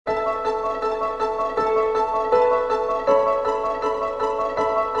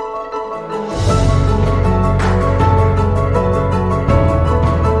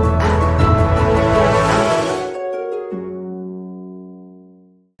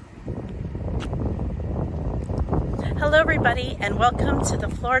Hello everybody, and welcome to the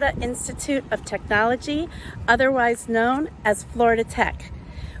Florida Institute of Technology, otherwise known as Florida Tech.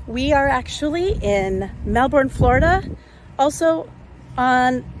 We are actually in Melbourne, Florida, also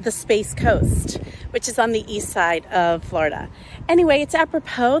on the Space Coast, which is on the east side of Florida. Anyway, it's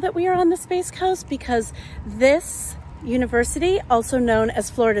apropos that we are on the Space Coast because this university, also known as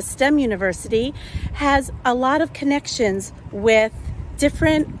Florida STEM University, has a lot of connections with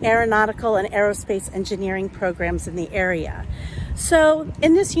different aeronautical and aerospace engineering programs in the area. So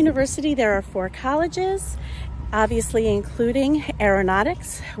in this university, there are 4 colleges, obviously including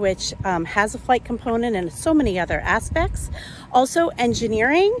aeronautics, which has a flight component and so many other aspects. Also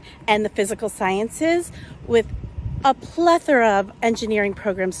engineering and the physical sciences with a plethora of engineering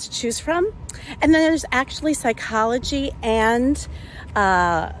programs to choose from. And then there's actually psychology and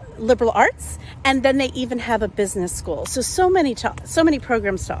liberal arts, and then they even have a business school. So many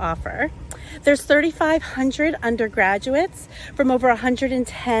programs to offer. There's 3,500 undergraduates from over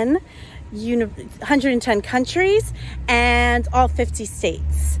 110 countries and all 50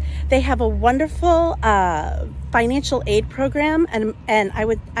 states. They have a wonderful financial aid program, and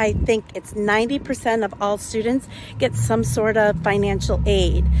I think it's 90% of all students get some sort of financial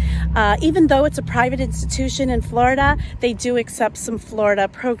aid. Even though it's a private institution in Florida, they do accept some Florida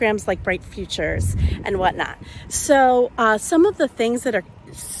programs like Bright Futures and whatnot. So some of the things that are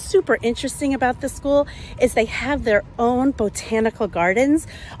super interesting about this school is they have their own botanical gardens.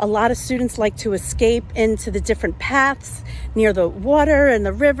 A lot of students like to escape into the different paths near the water and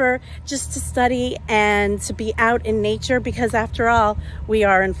the river just to study and to be out in nature, because after all, we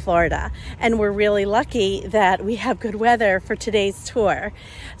are in Florida and we're really lucky that we have good weather for today's tour.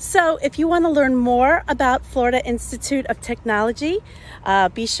 So if you want to learn more about Florida Institute of Technology,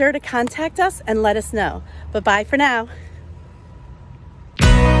 be sure to contact us and let us know. Bye-bye for now.